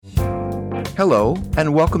Hello,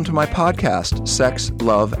 and welcome to my podcast, Sex,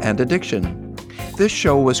 Love, and Addiction. This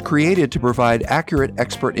show was created to provide accurate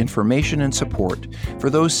expert information and support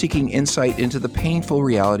for those seeking insight into the painful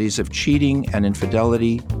realities of cheating and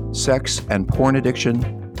infidelity, sex and porn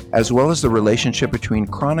addiction, as well as the relationship between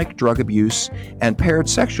chronic drug abuse and paired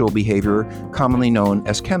sexual behavior, commonly known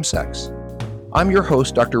as chemsex. I'm your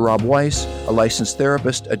host, Dr. Rob Weiss, a licensed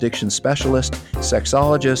therapist, addiction specialist,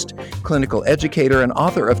 sexologist, clinical educator, and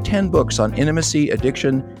author of 10 books on intimacy,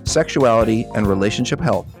 addiction, sexuality, and relationship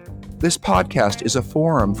health. This podcast is a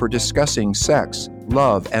forum for discussing sex,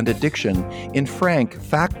 love, and addiction in frank,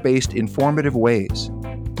 fact-based, informative ways.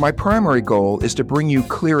 My primary goal is to bring you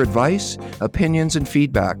clear advice, opinions, and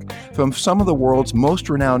feedback from some of the world's most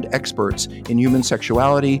renowned experts in human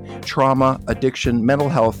sexuality, trauma, addiction, mental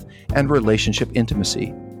health, and relationship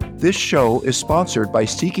intimacy. This show is sponsored by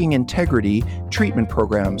Seeking Integrity treatment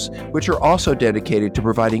programs, which are also dedicated to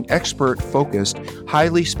providing expert-focused,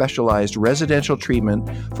 highly specialized residential treatment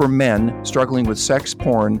for men struggling with sex,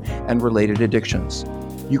 porn, and related addictions.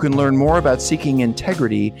 You can learn more about Seeking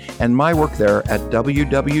Integrity and my work there at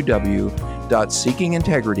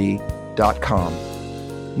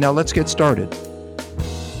www.seekingintegrity.com. Now let's get started.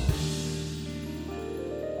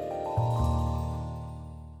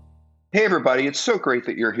 Hey everybody, it's so great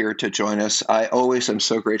that you're here to join us. I always am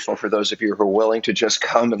so grateful for those of you who are willing to just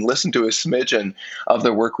come and listen to a smidgen of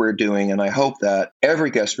the work we're doing, and I hope that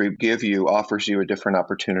every guest we give you offers you a different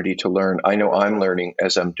opportunity to learn. I know I'm learning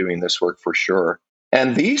as I'm doing this work for sure.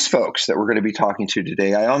 And these folks that we're going to be talking to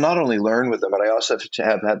today, I'll not only learn with them, but I also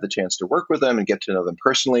have had the chance to work with them and get to know them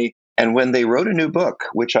personally. And when they wrote a new book,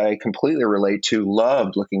 which I completely relate to,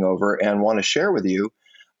 loved looking over, and want to share with you,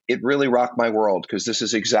 it really rocked my world because this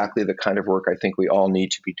is exactly the kind of work I think we all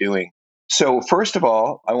need to be doing. So first of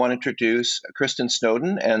all, I want to introduce Kristen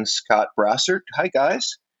Snowden and Scott Brassert. Hi,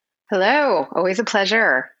 guys. Hello. Always a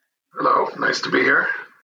pleasure. Hello. Nice to be here.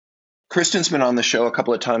 Kristen's been on the show a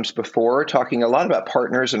couple of times before, talking a lot about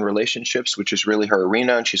partners and relationships, which is really her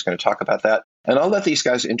arena, and she's going to talk about that. And I'll let these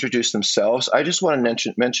guys introduce themselves. I just want to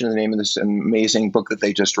mention the name of this amazing book that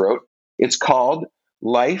they just wrote. It's called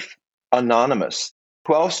Life Anonymous,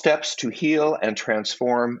 12 Steps to Heal and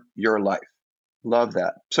Transform Your Life. Love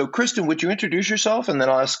that. So, Kristen, would you introduce yourself? And then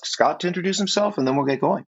I'll ask Scott to introduce himself, and then we'll get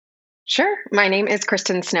going. Sure. My name is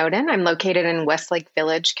Kristen Snowden. I'm located in Westlake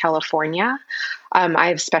Village, California. I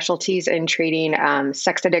have specialties in treating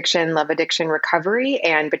sex addiction, love addiction recovery,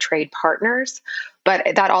 and betrayed partners.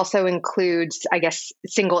 But that also includes,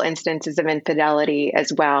 single instances of infidelity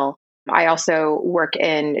as well. I also work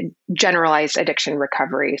in generalized addiction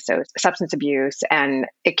recovery, so substance abuse and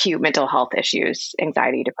acute mental health issues,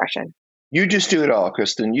 anxiety, depression. You just do it all,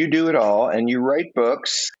 Kristen. You do it all, and you write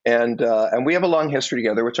books, and we have a long history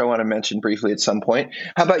together, which I want to mention briefly at some point.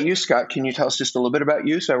 How about you, Scott? Can you tell us just a little bit about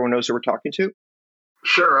you so everyone knows who we're talking to?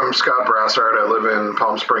 Sure. I'm Scott Brassert. I live in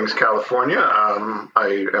Palm Springs, California.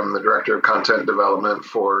 I am the Director of Content Development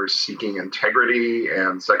for Seeking Integrity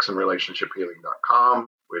and sexandrelationshiphealing.com,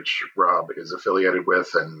 which Rob is affiliated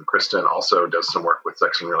with, and Kristen also does some work with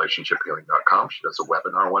sexandrelationshiphealing.com. She does a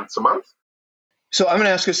webinar once a month. So I'm going to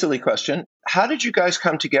ask a silly question. How did you guys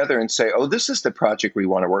come together and say, oh, this is the project we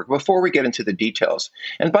want to work before we get into the details?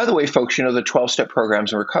 And by the way, folks, the 12-step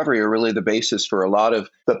programs in recovery are really the basis for a lot of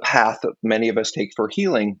the path that many of us take for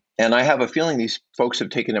healing. And I have a feeling these folks have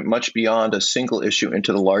taken it much beyond a single issue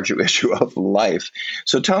into the larger issue of life.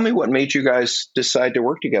 So tell me what made you guys decide to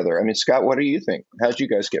work together. I mean, Scott, what do you think? How did you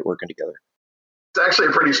guys get working together? It's actually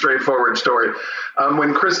a pretty straightforward story.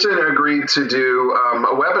 When Kristen agreed to do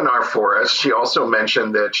a webinar for us, she also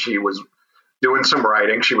mentioned that she was doing some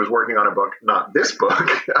writing. She was working on a book, not this book,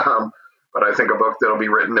 but I think a book that'll be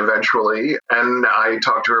written eventually. And I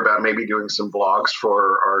talked to her about maybe doing some blogs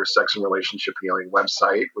for our Sex and Relationship Healing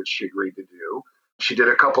website, which she agreed to do. She did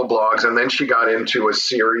a couple blogs, and then she got into a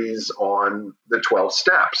series on the 12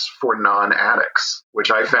 steps for non-addicts,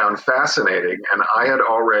 which I found fascinating. And I had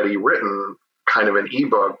already written kind of an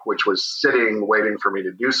ebook, which was sitting, waiting for me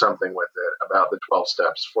to do something with it about the 12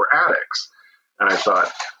 steps for addicts. And I thought,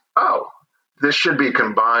 oh, this should be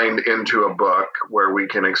combined into a book where we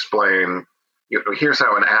can explain, here's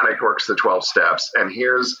how an addict works the 12 steps, and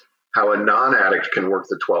here's how a non-addict can work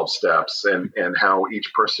the 12 steps, and how each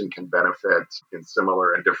person can benefit in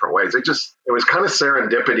similar and different ways. It was kind of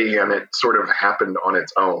serendipity, and it sort of happened on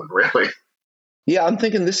its own, really. Yeah, I'm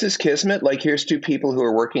thinking this is kismet. Like, here's two people who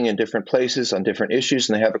are working in different places on different issues,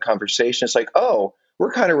 and they have a conversation. It's like, oh,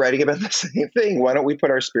 we're kind of writing about the same thing. Why don't we put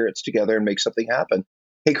our spirits together and make something happen?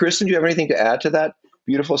 Hey, Kristen, do you have anything to add to that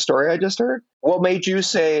beautiful story I just heard? What made you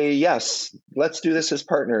say, yes, let's do this as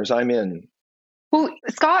partners? I'm in. Well,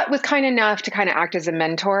 Scott was kind enough to kind of act as a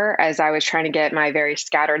mentor as I was trying to get my very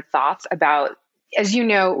scattered thoughts about, as you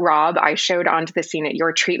know, Rob, I showed onto the scene at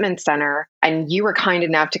your treatment center, and you were kind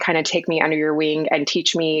enough to kind of take me under your wing and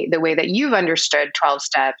teach me the way that you've understood 12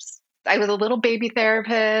 steps. I was a little baby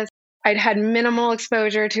therapist. I'd had minimal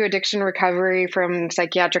exposure to addiction recovery from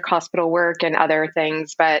psychiatric hospital work and other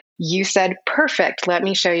things, but you said, perfect, let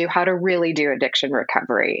me show you how to really do addiction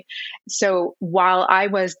recovery. So while I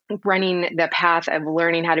was running the path of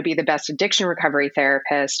learning how to be the best addiction recovery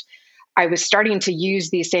therapist, I was starting to use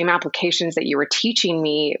these same applications that you were teaching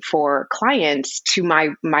me for clients to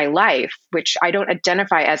my life, which I don't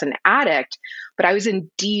identify as an addict, but I was in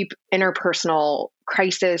deep interpersonal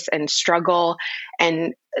crisis and struggle.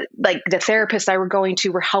 And like the therapists I were going to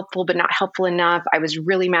were helpful, but not helpful enough. I was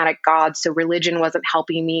really mad at God, so religion wasn't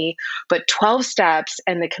helping me. But 12 steps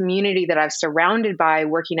and the community that I was surrounded by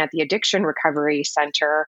working at the Addiction Recovery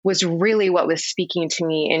Center was really what was speaking to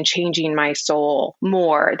me and changing my soul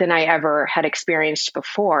more than I ever had experienced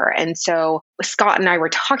before. And so Scott and I were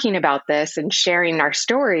talking about this and sharing our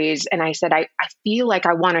stories. And I said, I feel like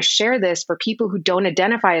I want to share this for people who don't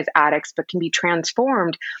identify as addicts, but can be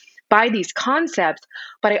transformed by these concepts.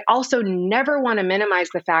 But I also never want to minimize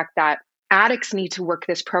the fact that addicts need to work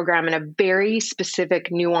this program in a very specific,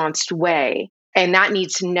 nuanced way. And that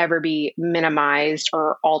needs to never be minimized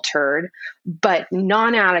or altered. But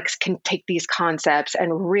non-addicts can take these concepts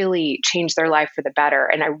and really change their life for the better.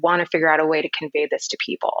 And I want to figure out a way to convey this to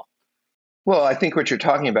people. Well, I think what you're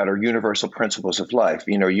talking about are universal principles of life.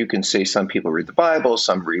 You can say some people read the Bible,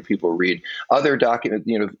 people read other documents.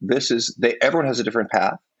 Everyone has a different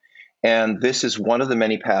path. And this is one of the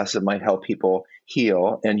many paths that might help people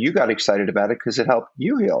heal. And you got excited about it because it helped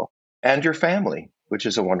you heal and your family, which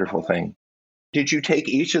is a wonderful thing. Did you take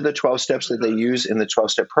each of the 12 steps that they use in the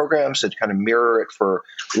 12-step programs and kind of mirror it for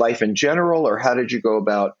life in general? Or how did you go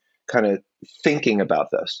about kind of thinking about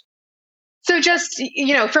this? So just,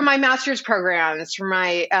 from my master's programs, from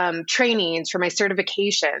my trainings, from my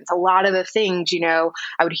certifications, a lot of the things,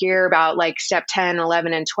 I would hear about like step 10,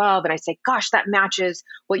 11, and 12. And I say, gosh, that matches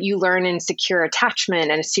what you learn in secure attachment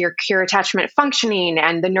and secure attachment functioning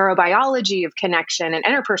and the neurobiology of connection and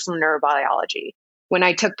interpersonal neurobiology. When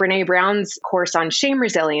I took Brene Brown's course on shame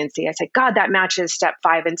resiliency, I said, God, that matches step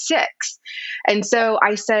 5 and 6. And so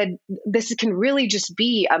I said, this can really just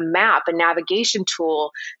be a map, a navigation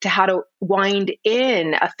tool to how to wind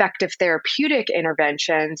in effective therapeutic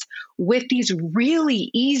interventions with these really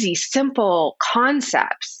easy, simple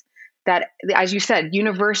concepts that, as you said,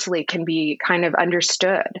 universally can be kind of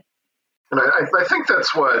understood. And I think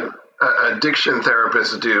that's what addiction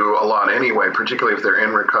therapists do a lot anyway, particularly if they're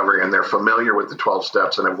in recovery and they're familiar with the 12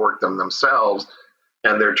 steps and have worked them themselves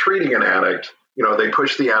and they're treating an addict. They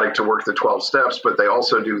push the addict to work the 12 steps, but they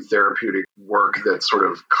also do therapeutic work that sort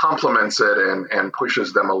of complements it and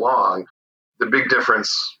pushes them along. The big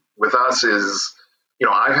difference with us is,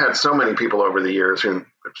 I've had so many people over the years,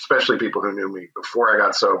 especially people who knew me before I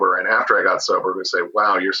got sober and after I got sober, who say,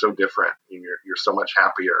 wow, you're so different. You're so much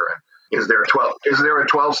happier. And is there a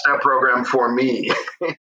 12-step program for me?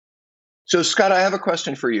 So, Scott, I have a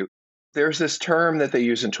question for you. There's this term that they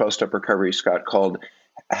use in 12-step recovery, Scott, called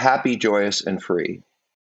happy, joyous, and free.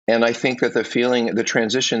 And I think that the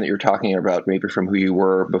transition that you're talking about, maybe from who you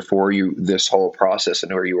were before this whole process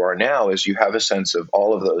and where you are now, is you have a sense of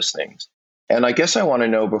all of those things. And I guess I want to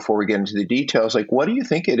know, before we get into the details, like, what do you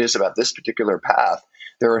think it is about this particular path?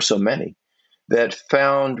 There are so many that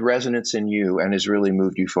found resonance in you and has really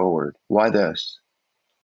moved you forward. Why this?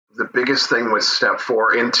 The biggest thing was step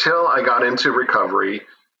 4. Until I got into recovery,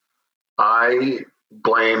 I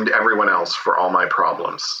blamed everyone else for all my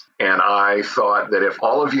problems. And I thought that if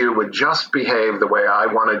all of you would just behave the way I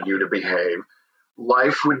wanted you to behave,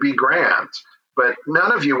 life would be grand. But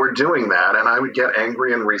none of you were doing that. And I would get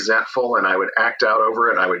angry and resentful, and I would act out over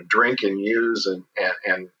it, and I would drink and use and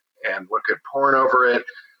look at porn over it.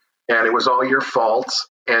 And it was all your fault.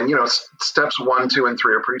 And, steps 1, 2, and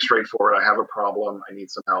 3 are pretty straightforward. I have a problem. I need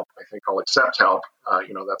some help. I think I'll accept help.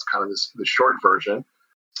 That's kind of the short version.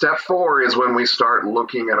 Step 4 is when we start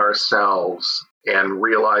looking at ourselves and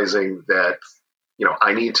realizing that,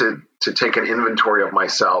 I need to take an inventory of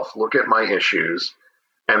myself, look at my issues,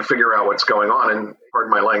 and figure out what's going on. And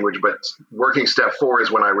pardon my language, but working step 4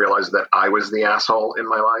 is when I realized that I was the asshole in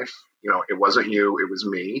my life. It wasn't you, it was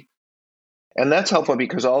me. And that's helpful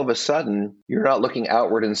because all of a sudden, you're not looking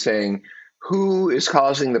outward and saying, who is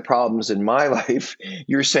causing the problems in my life?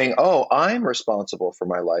 You're saying, oh, I'm responsible for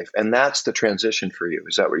my life. And that's the transition for you.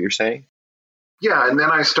 Is that what you're saying? Yeah. And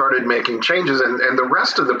then I started making changes. And the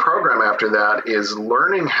rest of the program after that is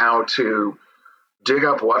learning how to dig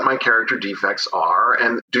up what my character defects are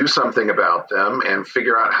and do something about them and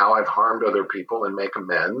figure out how I've harmed other people and make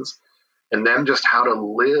amends. And then just how to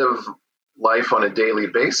live life on a daily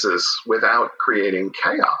basis without creating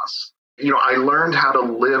chaos. I learned how to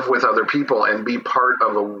live with other people and be part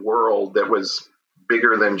of a world that was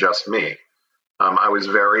bigger than just me. I was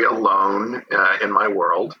very alone in my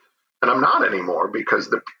world, and I'm not anymore because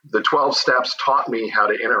the 12 steps taught me how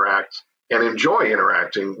to interact and enjoy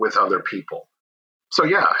interacting with other people. So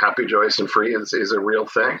yeah, happy, joyous, and free is a real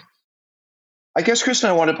thing. I guess, Kristen,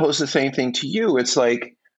 I want to pose the same thing to you. It's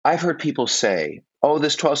like, I've heard people say, oh,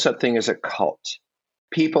 this 12-step thing is a cult.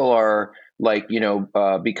 People are like,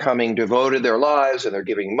 becoming devoted to their lives and they're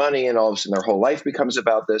giving money and all of a sudden their whole life becomes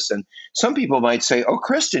about this. And some people might say, oh,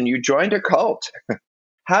 Kristen, you joined a cult.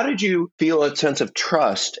 How did you feel a sense of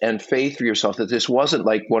trust and faith for yourself that this wasn't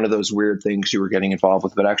like one of those weird things you were getting involved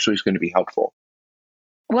with, but actually is going to be helpful?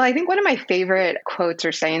 Well, I think one of my favorite quotes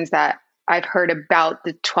or sayings that I've heard about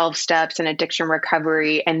the 12 steps and addiction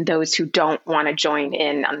recovery and those who don't want to join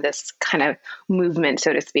in on this kind of movement,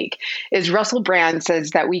 so to speak, is Russell Brand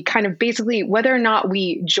says that we kind of basically, whether or not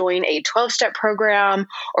we join a 12-step program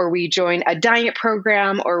or we join a diet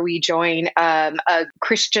program or we join a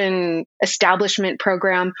Christian establishment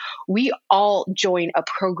program, we all join a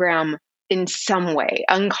program in some way,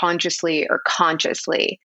 unconsciously or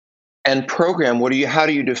consciously. And program, how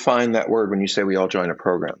do you define that word when you say we all join a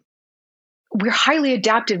program? We're highly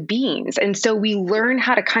adaptive beings. And so we learn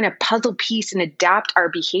how to kind of puzzle piece and adapt our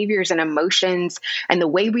behaviors and emotions and the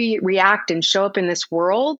way we react and show up in this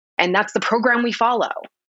world. And that's the program we follow.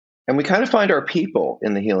 And we kind of find our people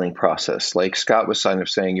in the healing process. Like Scott was kind of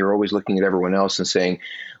saying, you're always looking at everyone else and saying,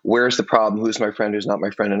 where's the problem? Who's my friend? Who's not my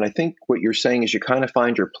friend? And I think what you're saying is you kind of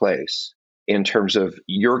find your place in terms of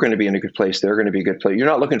you're going to be in a good place. They're going to be a good place. You're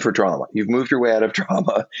not looking for drama. You've moved your way out of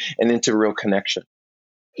drama and into real connection.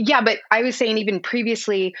 Yeah, but I was saying even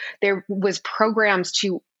previously, there was programs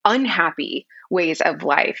to unhappy ways of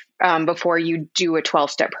life before you do a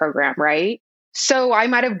 12-step program, right? So I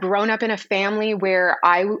might have grown up in a family where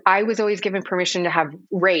I was always given permission to have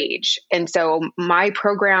rage. And so my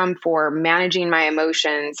program for managing my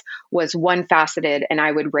emotions was one faceted and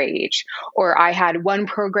I would rage. Or I had one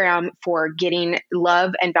program for getting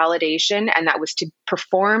love and validation, and that was to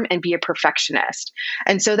perform and be a perfectionist.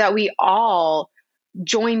 And so that we all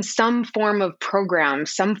join some form of program,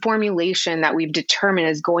 some formulation that we've determined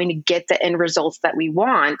is going to get the end results that we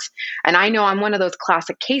want. And I know I'm one of those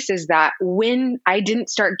classic cases that when I didn't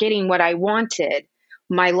start getting what I wanted,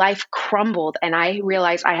 my life crumbled and I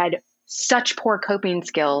realized I had such poor coping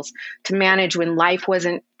skills to manage when life was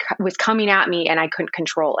coming at me and I couldn't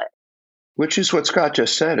control it. Which is what Scott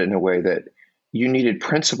just said in a way, that you needed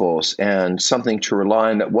principles and something to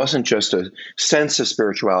rely on that wasn't just a sense of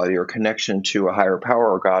spirituality or connection to a higher power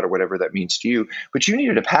or God or whatever that means to you, but you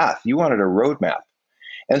needed a path. You wanted a roadmap.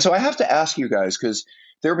 And so I have to ask you guys, because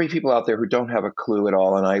there will be people out there who don't have a clue at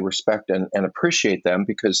all, and I respect and appreciate them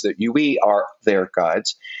because we are their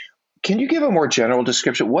guides. Can you give a more general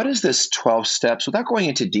description? What is this 12 steps without going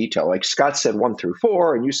into detail? Like Scott said 1 through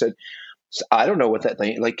 4, and you said, I don't know what that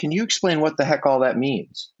thing, like, can you explain what the heck all that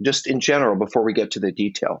means, just in general, before we get to the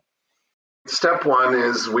detail? Step 1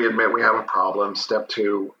 is we admit we have a problem. Step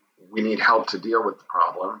 2, we need help to deal with the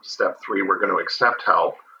problem. Step 3, we're going to accept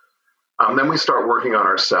help. Then we start working on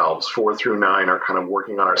ourselves. 4 through 9 are kind of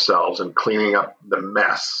working on ourselves and cleaning up the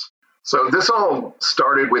mess. So this all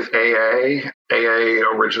started with AA.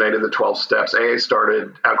 AA originated the 12 steps. AA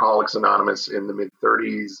started Alcoholics Anonymous in the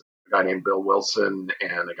mid-30s. A guy named Bill Wilson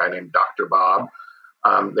and a guy named Dr. Bob.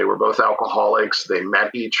 They were both alcoholics. They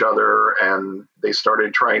met each other and they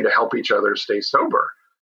started trying to help each other stay sober.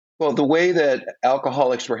 Well, the way that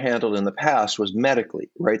alcoholics were handled in the past was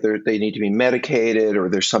medically, right? They need to be medicated, or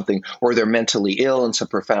there's something, or they're mentally ill in some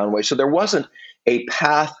profound way. So there wasn't a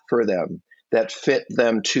path for them that fit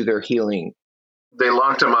them to their healing. They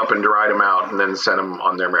locked them up and dried them out and then sent them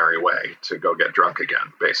on their merry way to go get drunk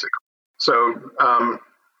again, basically. So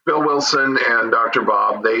Bill Wilson and Dr.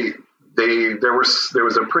 Bob, there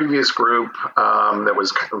was a previous group that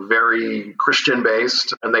was very Christian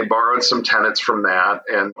based, and they borrowed some tenets from that.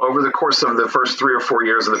 And over the course of the first 3 or 4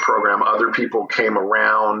 years of the program, other people came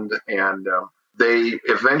around, and they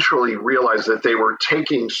eventually realized that they were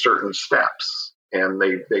taking certain steps, and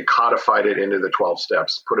they codified it into the 12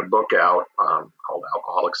 steps. Put a book out called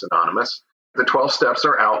Alcoholics Anonymous. The 12 steps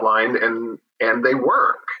are outlined, and they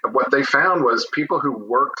work. What they found was people who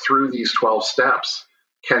work through these 12 steps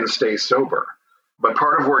can stay sober. But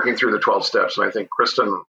part of working through the 12 steps, and I think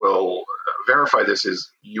Kristen will verify this,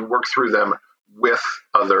 is you work through them with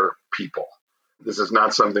other people. This is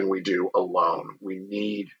not something we do alone. We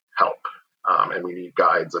need help, and we need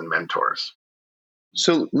guides and mentors.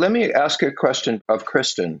 So let me ask a question of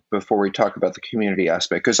Kristen before we talk about the community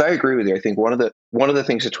aspect, because I agree with you. I think one of the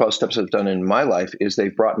things that 12 Steps have done in my life is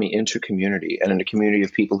they've brought me into community, and in a community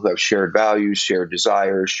of people who have shared values, shared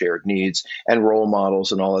desires, shared needs, and role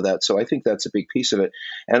models and all of that. So I think that's a big piece of it.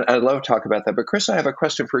 And I'd love to talk about that. But Kristen, I have a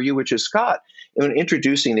question for you, which is Scott, in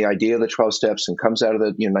introducing the idea of the 12 Steps and comes out of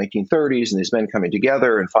the 1930s and these men coming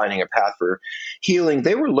together and finding a path for healing,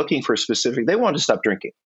 they were looking for they wanted to stop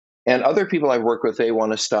drinking. And other people I've worked with, they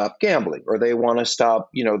want to stop gambling or they want to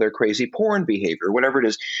stop, their crazy porn behavior, whatever it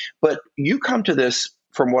is. But you come to this,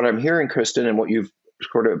 from what I'm hearing, Kristen, and what you've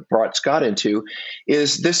sort of brought Scott into,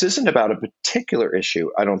 is this isn't about a particular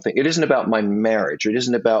issue, I don't think. It isn't about my marriage. It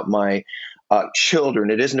isn't about my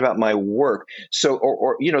children. It isn't about my work. So,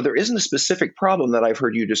 or there isn't a specific problem that I've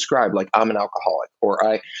heard you describe, like I'm an alcoholic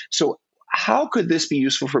so how could this be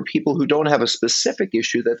useful for people who don't have a specific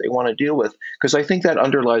issue that they want to deal with? Because I think that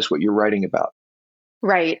underlies what you're writing about.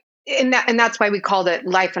 Right. And that's why we called it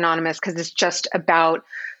Life Anonymous, because it's just about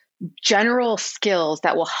general skills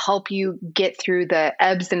that will help you get through the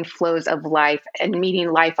ebbs and flows of life and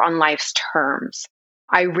meeting life on life's terms.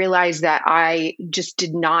 I realized that I just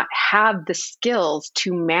did not have the skills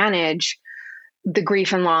to manage the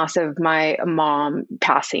grief and loss of my mom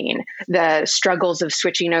passing, the struggles of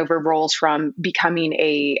switching over roles from becoming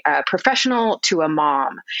a professional to a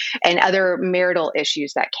mom, and other marital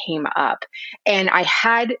issues that came up. And I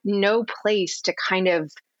had no place to kind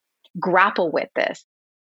of grapple with this.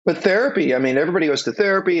 But therapy, everybody goes to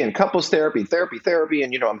therapy and couples therapy, and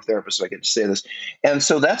I'm a therapist, so I get to say this. And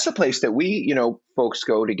so that's the place that we, folks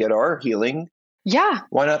go to get our healing. Yeah.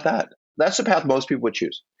 Why not that? That's the path most people would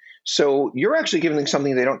choose. So you're actually giving them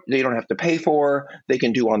something they don't have to pay for. They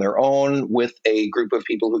can do on their own with a group of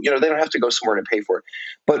people who, they don't have to go somewhere to pay for it.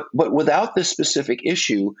 But without this specific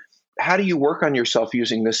issue, how do you work on yourself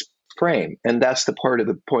using this frame? And that's the part of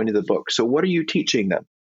the point of the book. So what are you teaching them?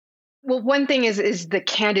 Well, one thing is the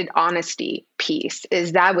candid honesty piece.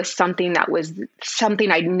 That was something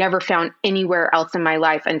I'd never found anywhere else in my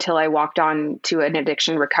life until I walked on to an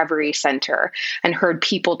addiction recovery center and heard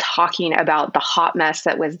people talking about the hot mess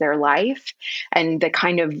that was their life and the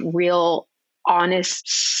kind of real honest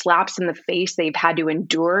slaps in the face they've had to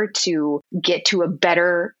endure to get to a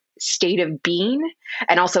better state of being.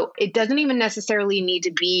 And also, it doesn't even necessarily need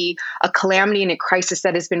to be a calamity and a crisis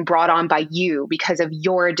that has been brought on by you because of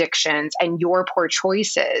your addictions and your poor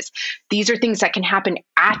choices. These are things that can happen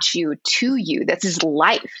at you, to you. This is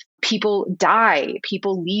life. People die,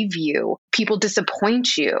 people leave you, people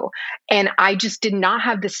disappoint you. And I just did not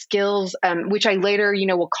have the skills, which I later,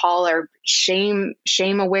 will call our shame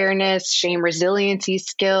awareness, shame resiliency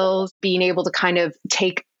skills, being able to kind of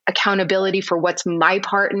take accountability for what's my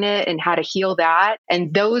part in it and how to heal that.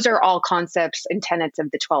 And those are all concepts and tenets of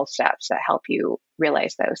the 12 steps that help you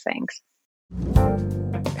realize those things.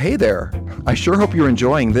 Hey there. I sure hope you're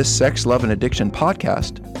enjoying this Sex, Love, and Addiction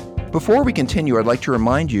podcast. Before we continue, I'd like to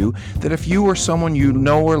remind you that if you or someone you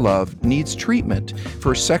know or love needs treatment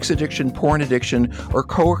for sex addiction, porn addiction, or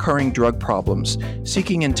co-occurring drug problems,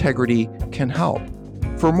 Seeking Integrity can help.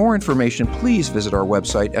 For more information, please visit our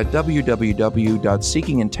website at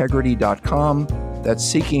www.seekingintegrity.com.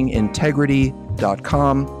 That's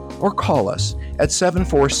seekingintegrity.com, or call us at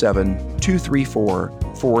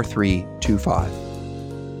 747-234-4325.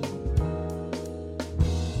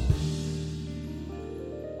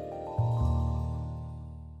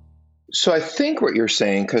 So I think what you're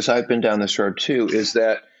saying, because I've been down this road too, is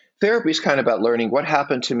that therapy is kind of about learning what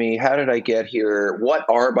happened to me, how did I get here, what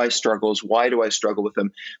are my struggles, why do I struggle with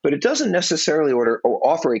them? But it doesn't necessarily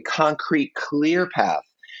offer a concrete, clear path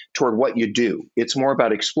toward what you do. It's more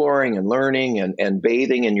about exploring and learning and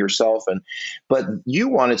bathing in yourself. But you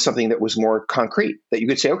wanted something that was more concrete, that you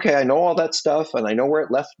could say, okay, I know all that stuff and I know where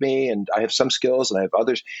it left me and I have some skills and I have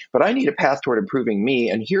others, but I need a path toward improving me.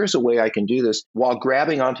 And here's a way I can do this while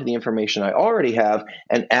grabbing onto the information I already have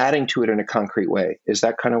and adding to it in a concrete way. Is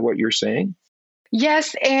that kind of what you're saying?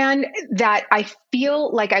 Yes. And that I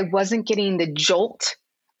feel like I wasn't getting the jolt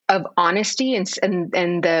of honesty and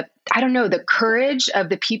the, the courage of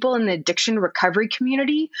the people in the addiction recovery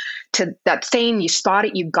community to that saying, you spot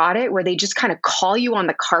it, you got it, where they just kind of call you on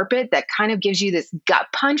the carpet that kind of gives you this gut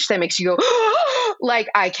punch that makes you go, like,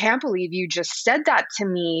 I can't believe you just said that to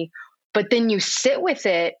me. But then you sit with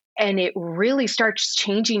it and it really starts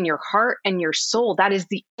changing your heart and your soul. That is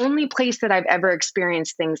the only place that I've ever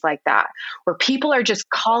experienced things like that, where people are just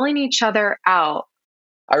calling each other out.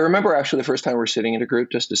 I remember actually the first time we were sitting in a group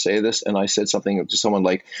just to say this, and I said something to someone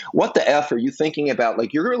like, "What the F are you thinking about?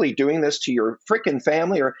 Like, you're really doing this to your freaking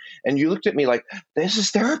family?" And you looked at me like, "This is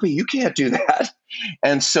therapy. You can't do that."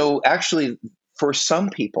 And so actually, for some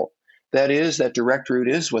people, that direct route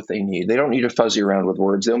is what they need. They don't need to fuzzy around with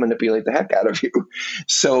words. They'll manipulate the heck out of you.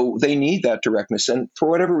 So they need that directness. And for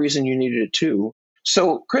whatever reason, you needed it too.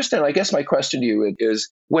 So, Kristen, I guess my question to you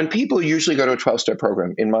is when people usually go to a 12-step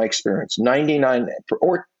program, in my experience, 99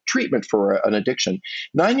 or treatment for an addiction,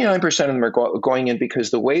 99% of them are going in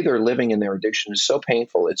because the way they're living in their addiction is so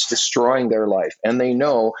painful. It's destroying their life. And they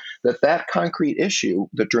know that concrete issue,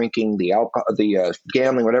 the drinking, the alcohol, the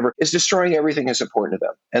gambling, whatever, is destroying everything that's important to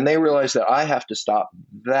them. And they realize that I have to stop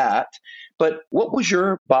that. But what was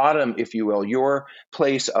your bottom, if you will, your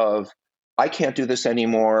place of, I can't do this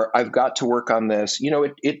anymore. I've got to work on this.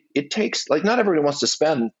 It takes, like, not everybody wants to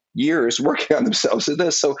spend years working on themselves at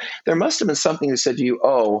this. So there must have been something that said to you,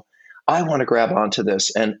 oh, I want to grab onto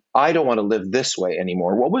this and I don't want to live this way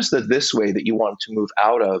anymore. What was this way that you wanted to move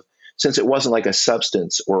out of, since it wasn't like a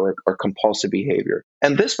substance or compulsive behavior?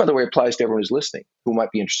 And this, by the way, applies to everyone who's listening who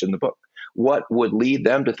might be interested in the book. What would lead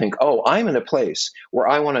them to think, oh, I'm in a place where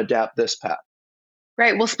I want to adapt this path?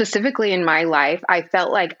 Right. Well, specifically in my life, I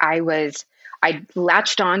felt like I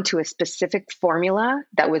latched on to a specific formula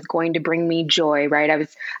that was going to bring me joy, right?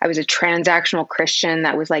 I was a transactional Christian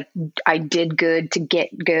that was like, I did good to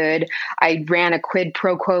get good. I ran a quid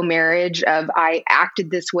pro quo marriage of I acted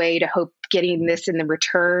this way to hope getting this in the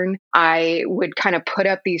return. I would kind of put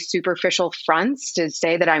up these superficial fronts to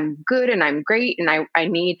say that I'm good and I'm great and I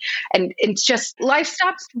need, and it's just life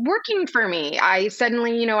stops working for me. I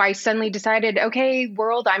suddenly decided, okay,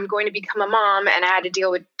 world, I'm going to become a mom, and I had to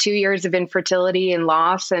deal with 2 years of infertility and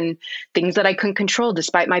loss and things that I couldn't control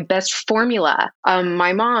despite my best formula.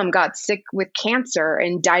 My mom got sick with cancer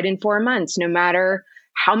and died in 4 months, no matter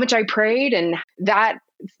how much I prayed, and that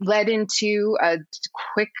led into a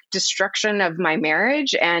quick destruction of my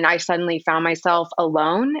marriage. And I suddenly found myself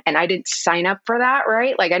alone, and I didn't sign up for that,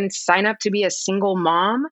 right? Like, I didn't sign up to be a single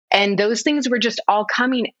mom. And those things were just all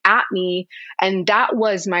coming at me. And that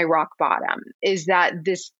was my rock bottom, is that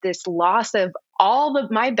this loss of all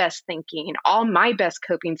of my best thinking, all my best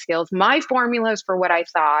coping skills, my formulas for what I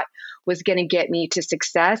thought was going to get me to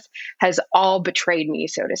success has all betrayed me,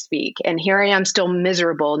 so to speak. And here I am still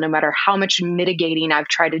miserable, no matter how much mitigating I've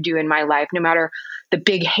tried to do in my life, no matter the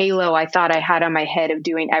big halo I thought I had on my head of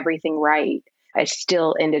doing everything right. I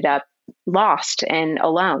still ended up lost and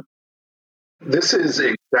alone. This is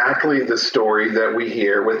exactly the story that we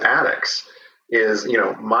hear with addicts is,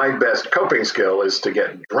 my best coping skill is to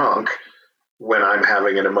get drunk when I'm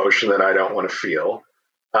having an emotion that I don't want to feel.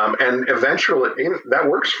 And eventually that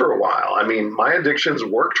works for a while. I mean, my addictions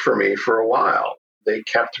worked for me for a while. They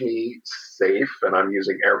kept me safe, and I'm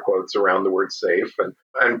using air quotes around the word safe,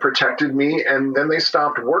 and protected me. And then they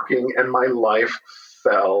stopped working and my life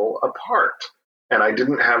fell apart. And I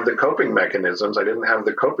didn't have the coping mechanisms. I didn't have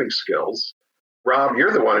the coping skills. Rob,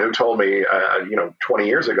 you're the one who told me, 20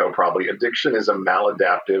 years ago, probably, addiction is a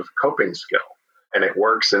maladaptive coping skill, and it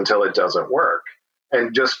works until it doesn't work.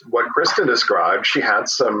 And just what Kristen described, she had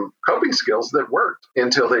some coping skills that worked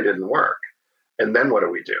until they didn't work. And then what do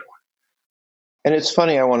we do? And it's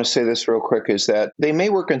funny, I want to say this real quick, is that they may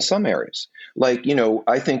work in some areas. Like,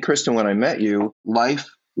 I think, Kristen, when I met you, life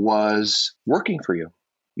was working for you.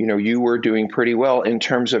 You were doing pretty well in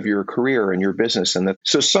terms of your career and your business.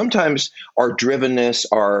 So sometimes our drivenness,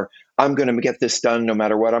 I'm going to get this done no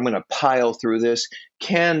matter what, I'm going to pile through this,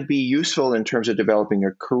 can be useful in terms of developing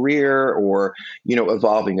a career or,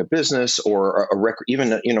 evolving a business or a record,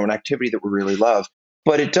 even, an activity that we really love.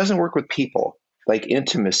 But it doesn't work with people. Like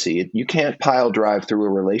intimacy, you can't pile drive through a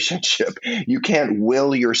relationship. You can't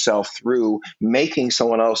will yourself through making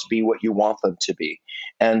someone else be what you want them to be.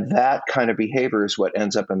 And that kind of behavior is what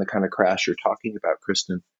ends up in the kind of crash you're talking about,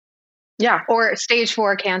 Kristen. Yeah, or stage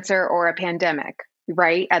 4 cancer or a pandemic,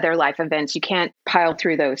 right? Other life events. You can't pile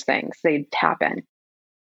through those things. They happen.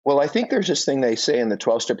 Well, I think there's this thing they say in the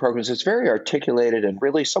 12-step programs. It's very articulated, and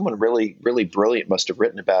really someone really, really brilliant must have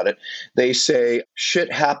written about it. They say,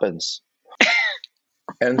 shit happens.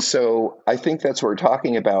 And so I think that's what we're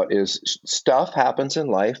talking about is stuff happens in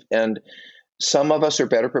life, and some of us are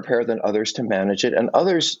better prepared than others to manage it, and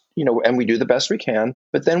others, and we do the best we can,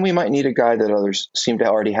 but then we might need a guide that others seem to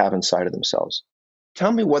already have inside of themselves.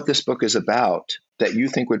 Tell me what this book is about that you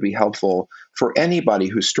think would be helpful for anybody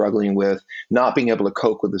who's struggling with not being able to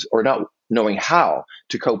cope with this or not knowing how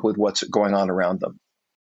to cope with what's going on around them.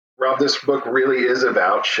 Rob, this book really is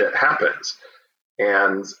about shit happens.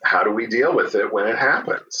 And how do we deal with it when it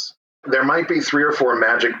happens? There might be 3 or 4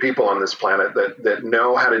 magic people on this planet that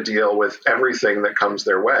know how to deal with everything that comes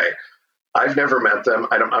their way. I've never met them.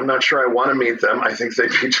 I'm not sure I want to meet them. I think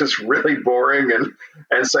they'd be just really boring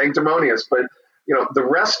and sanctimonious. But the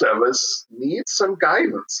rest of us need some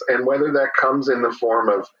guidance, and whether that comes in the form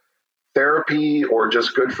of therapy or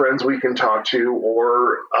just good friends we can talk to,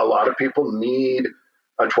 or a lot of people need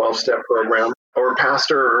a 12-step program or a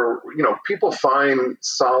pastor, or people find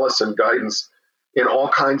solace and guidance in all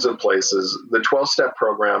kinds of places. The 12-step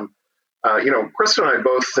program, Kristen and I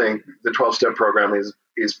both think the 12-step program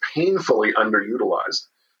is painfully underutilized.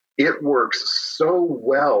 It works so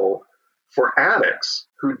well for addicts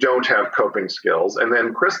who don't have coping skills. And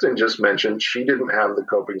then Kristen just mentioned she didn't have the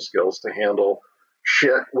coping skills to handle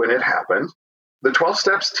shit when it happened. The 12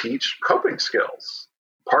 steps teach coping skills.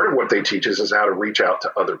 Part of what they teach us is how to reach out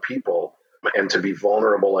to other people and to be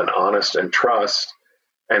vulnerable and honest and trust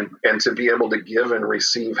and to be able to give and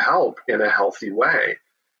receive help in a healthy way.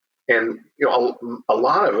 And a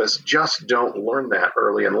lot of us just don't learn that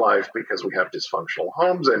early in life because we have dysfunctional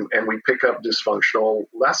homes and we pick up dysfunctional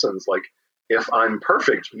lessons like, if I'm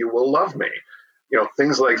perfect, you will love me,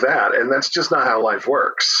 things like that. And that's just not how life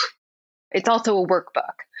works. It's also a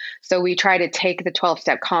workbook. So we try to take the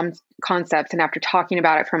 12-step concepts, and after talking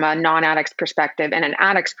about it from a non-addict's perspective and an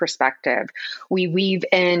addict's perspective, we weave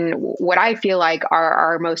in what I feel like are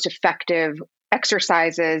our most effective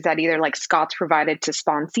exercises that either like Scott's provided to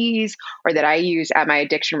sponsees or that I use at my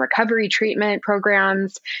addiction recovery treatment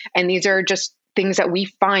programs. And these are just things that we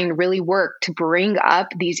find really work to bring up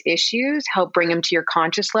these issues, help bring them to your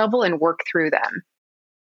conscious level and work through them.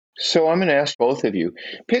 So I'm going to ask both of you,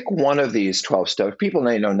 pick one of these 12 steps. People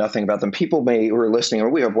may know nothing about them. People who are listening, or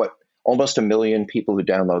we have almost 1 million people who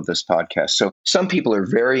download this podcast. So some people are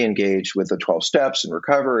very engaged with the 12 steps and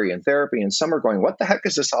recovery and therapy, and some are going, what the heck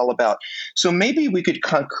is this all about? So maybe we could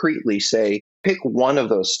concretely say, pick one of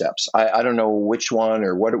those steps. I don't know which one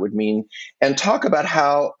or what it would mean, and talk about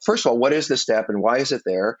how, first of all, what is the step and why is it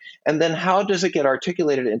there? And then how does it get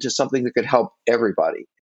articulated into something that could help everybody?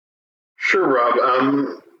 Sure,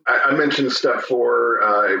 Rob. I mentioned step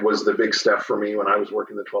 4. It was the big step for me when I was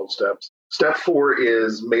working the 12 steps. Step 4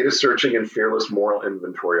 is made a searching and fearless moral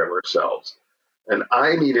inventory of ourselves. And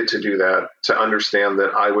I needed to do that to understand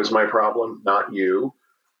that I was my problem, not you.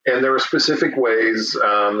 And there are specific ways,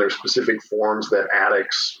 there are specific forms that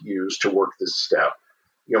addicts use to work this step.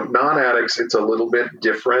 Non-addicts, it's a little bit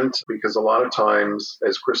different because a lot of times,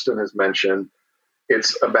 as Kristen has mentioned,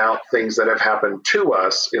 it's about things that have happened to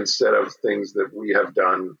us instead of things that we have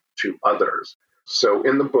done to others. So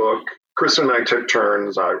in the book, Kristen and I took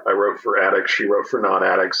turns. I wrote for addicts. She wrote for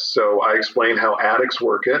non-addicts. So I explained how addicts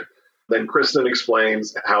work it. Then Kristen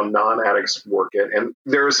explains how non-addicts work it. And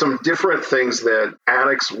there are some different things that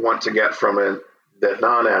addicts want to get from it that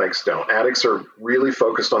non-addicts don't. Addicts are really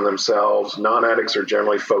focused on themselves. Non-addicts are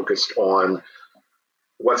generally focused on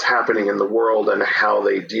what's happening in the world and how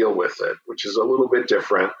they deal with it, which is a little bit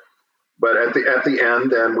different. But at the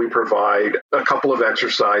end, then we provide a couple of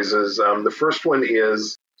exercises. The first one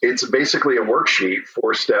is, it's basically a worksheet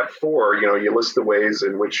for step 4. You list the ways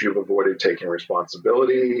in which you've avoided taking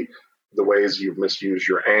responsibility, the ways you've misused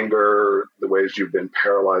your anger, the ways you've been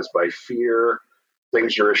paralyzed by fear,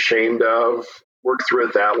 things you're ashamed of. Work through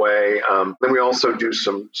it that way. Then we also do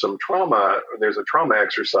some trauma. There's a trauma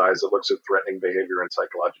exercise that looks at threatening behavior and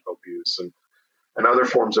psychological abuse and other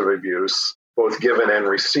forms of abuse, both given and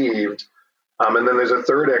received. And then there's a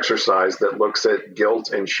third exercise that looks at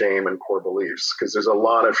guilt and shame and core beliefs, because there's a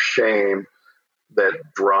lot of shame that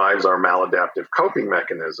drives our maladaptive coping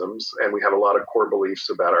mechanisms, and we have a lot of core beliefs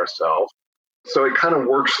about ourselves. So it kind of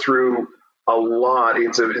works through a lot.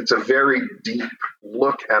 It's a very deep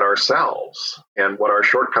look at ourselves and what our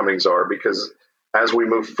shortcomings are, because as we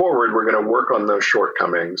move forward, we're going to work on those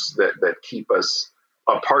shortcomings that keep us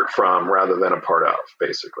apart from rather than a part of,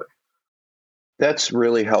 basically. That's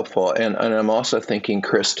really helpful. And I'm also thinking,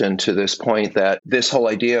 Kristen, to this point, that this whole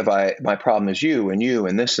idea of my problem is you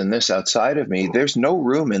and this outside of me, there's no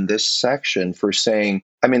room in this section for saying,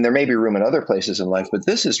 there may be room in other places in life, but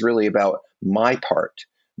this is really about my part,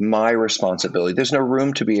 my responsibility. There's no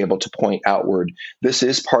room to be able to point outward. This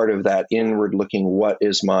is part of that inward looking, what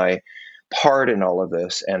is my part in all of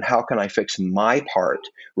this, and how can I fix my part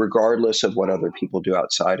regardless of what other people do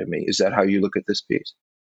outside of me? Is that how you look at this piece?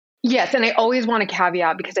 Yes. And I always want to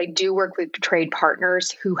caveat, because I do work with trade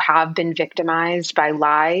partners who have been victimized by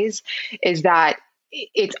lies, is that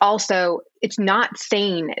it's not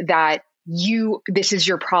saying that this is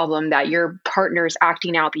your problem, that your partner's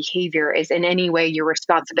acting out behavior is in any way your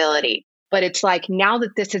responsibility. But it's like, now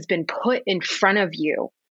that this has been put in front of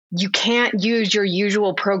you, you can't use your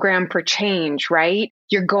usual program for change, right?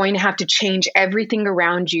 You're going to have to change everything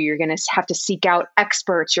around you. You're going to have to seek out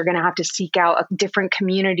experts. You're going to have to seek out a different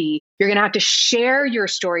community. You're going to have to share your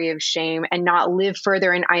story of shame and not live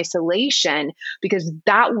further in isolation, because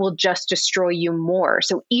that will just destroy you more.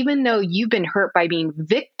 So even though you've been hurt by being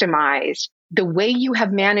victimized, the way you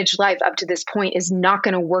have managed life up to this point is not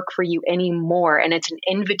going to work for you anymore. And it's an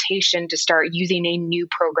invitation to start using a new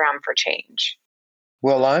program for change.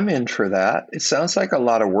 Well, I'm in for that. It sounds like a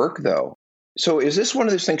lot of work, though. So is this one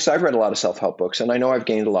of those things? I've read a lot of self-help books, and I know I've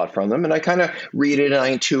gained a lot from them, and I kind of read it and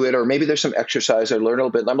I intuit, or maybe there's some exercise I learn a little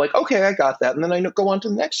bit, and I'm like, okay, I got that, and then I go on to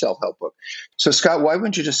the next self-help book. So Scott, why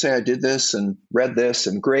wouldn't you just say I did this and read this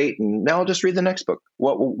and great, and now I'll just read the next book?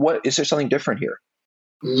 What is there something different here?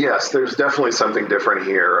 Yes, there's definitely something different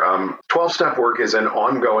here. 12-step work is an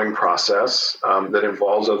ongoing process that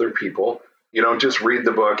involves other people. You don't just read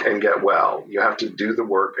the book and get well. You have to do the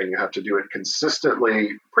work, and you have to do it consistently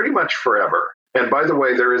pretty much forever. And by the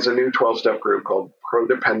way, there is a new 12-step group called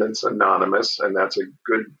Prodependence Anonymous, and that's a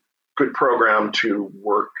good program to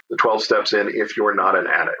work the 12 steps in if you're not an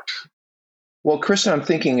addict. Well, Kristen, I'm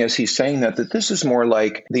thinking as he's saying that this is more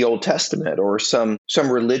like the Old Testament or some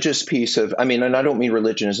religious piece of, and I don't mean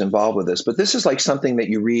religion is involved with this, but this is like something that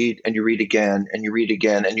you read and you read again and you read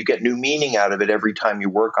again and you get new meaning out of it every time you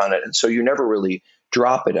work on it. And so you never really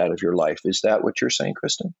drop it out of your life. Is that what you're saying,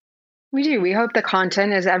 Kristen? We do. We hope the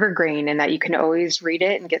content is evergreen and that you can always read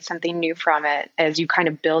it and get something new from it as you kind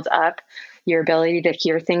of build up your ability to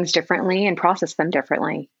hear things differently and process them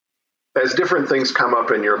differently. As different things come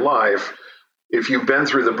up in your life, if you've been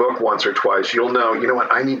through the book once or twice, you'll know, you know what,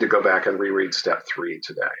 I need to go back and reread step 3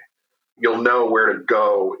 today. You'll know where to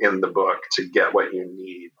go in the book to get what you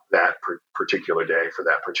need that particular day for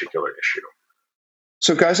that particular issue.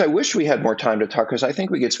 So guys, I wish we had more time to talk because I think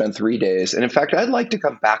we could spend 3 days. And in fact, I'd like to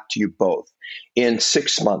come back to you both in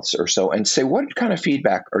 6 months or so and say, what kind of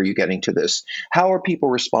feedback are you getting to this? How are people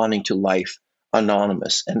responding to Life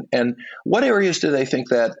Anonymous? And what areas do they think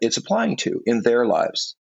that it's applying to in their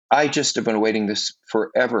lives? I just have been waiting this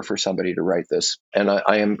forever for somebody to write this. And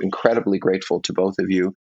I am incredibly grateful to both of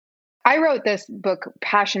you. I wrote this book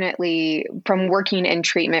passionately from working in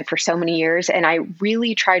treatment for so many years. And I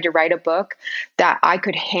really tried to write a book that I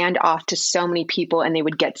could hand off to so many people and they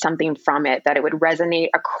would get something from it, that it would resonate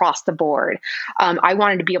across the board. I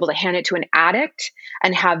wanted to be able to hand it to an addict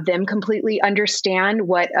and have them completely understand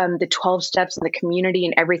what the 12 steps in the community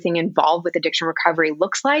and everything involved with addiction recovery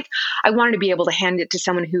looks like. I wanted to be able to hand it to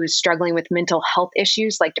someone who is struggling with mental health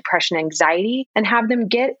issues like depression, anxiety, and have them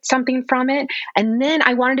get something from it. And then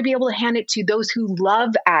I wanted to be able to hand it to those who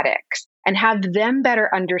love addicts and have them better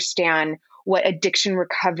understand what addiction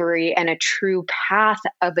recovery and a true path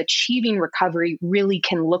of achieving recovery really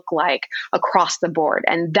can look like across the board.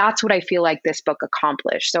 And that's what I feel like this book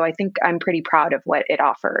accomplished. So I think I'm pretty proud of what it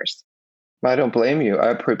offers. I don't blame you.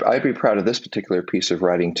 I'd be proud of this particular piece of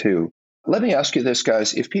writing too. Let me ask you this,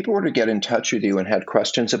 guys. If people were to get in touch with you and had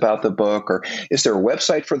questions about the book, or is there a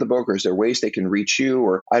website for the book, or is there ways they can reach you?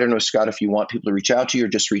 Or I don't know, Scott, if you want people to reach out to you or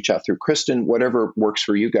just reach out through Kristen, whatever works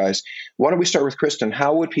for you guys. Why don't we start with Kristen?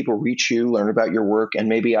 How would people reach you, learn about your work, and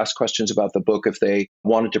maybe ask questions about the book if they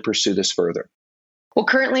wanted to pursue this further? Well,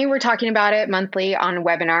 currently we're talking about it monthly on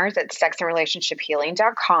webinars at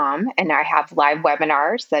sexandrelationshiphealing.com. And I have live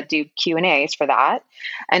webinars that do Q&As for that.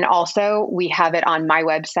 And also we have it on my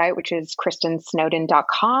website, which is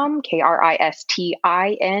kristensnowden.com,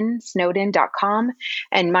 KRISTIN Snowden.com.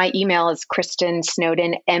 And my email is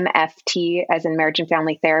kristensnowdenmft, as in marriage and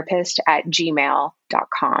family therapist, at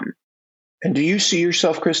gmail.com. And do you see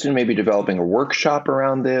yourself, Kristen, maybe developing a workshop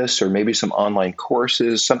around this, or maybe some online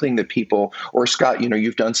courses, something that people, or Scott,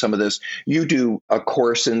 you've done some of this. You do a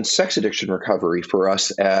course in sex addiction recovery for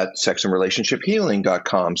us at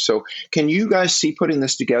sexandrelationshiphealing.com. So can you guys see putting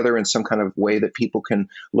this together in some kind of way that people can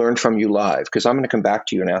learn from you live? Because I'm going to come back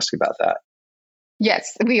to you and ask about that.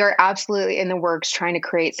 Yes, we are absolutely in the works trying to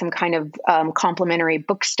create some kind of complementary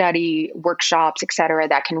book study, workshops, et cetera,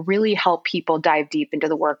 that can really help people dive deep into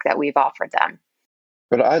the work that we've offered them.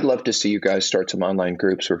 But I'd love to see you guys start some online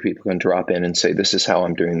groups where people can drop in and say, this is how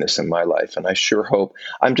I'm doing this in my life. And I sure hope,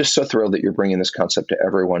 I'm just so thrilled that you're bringing this concept to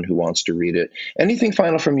everyone who wants to read it. Anything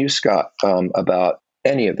final from you, Scott, about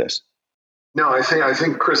any of this? No, I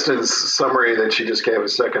think Kristen's summary that she just gave a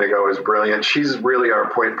second ago is brilliant. She's really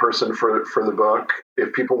our point person for the book.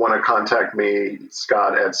 If people want to contact me,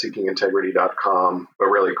 Scott at seekingintegrity.com. But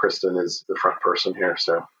really, Kristen is the front person here.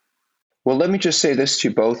 So, well, let me just say this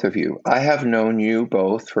to both of you. I have known you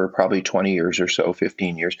both for probably 20 years or so,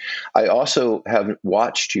 15 years. I also have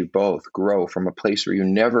watched you both grow from a place where you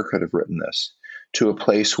never could have written this to a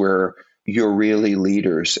place where you're really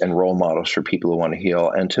leaders and role models for people who want to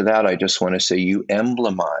heal. And to that, I just want to say you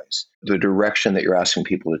emblemize the direction that you're asking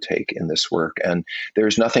people to take in this work. And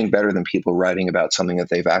there's nothing better than people writing about something that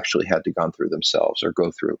they've actually had to gone through themselves or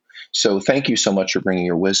go through. So thank you so much for bringing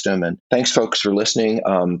your wisdom. And thanks, folks, for listening.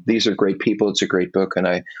 These are great people. It's a great book. And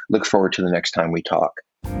I look forward to the next time we talk.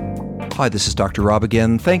 Hi, this is Dr. Rob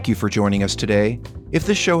again. Thank you for joining us today. If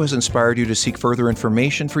this show has inspired you to seek further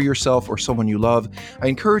information for yourself or someone you love, I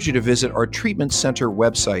encourage you to visit our treatment center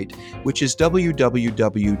website, which is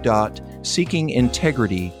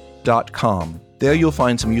www.seekingintegrity.com. There you'll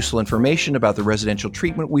find some useful information about the residential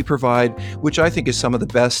treatment we provide, which I think is some of the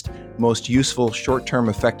best, most useful, short-term,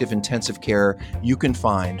 effective intensive care you can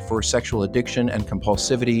find for sexual addiction and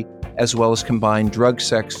compulsivity, as well as combined drug,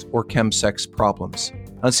 sex, or chemsex problems.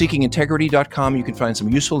 On seekingintegrity.com, you can find some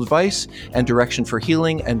useful advice and direction for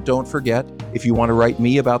healing. And don't forget, if you want to write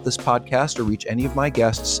me about this podcast or reach any of my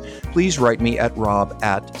guests, please write me at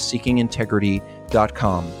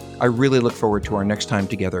rob@seekingintegrity.com. I really look forward to our next time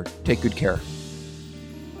together. Take good care.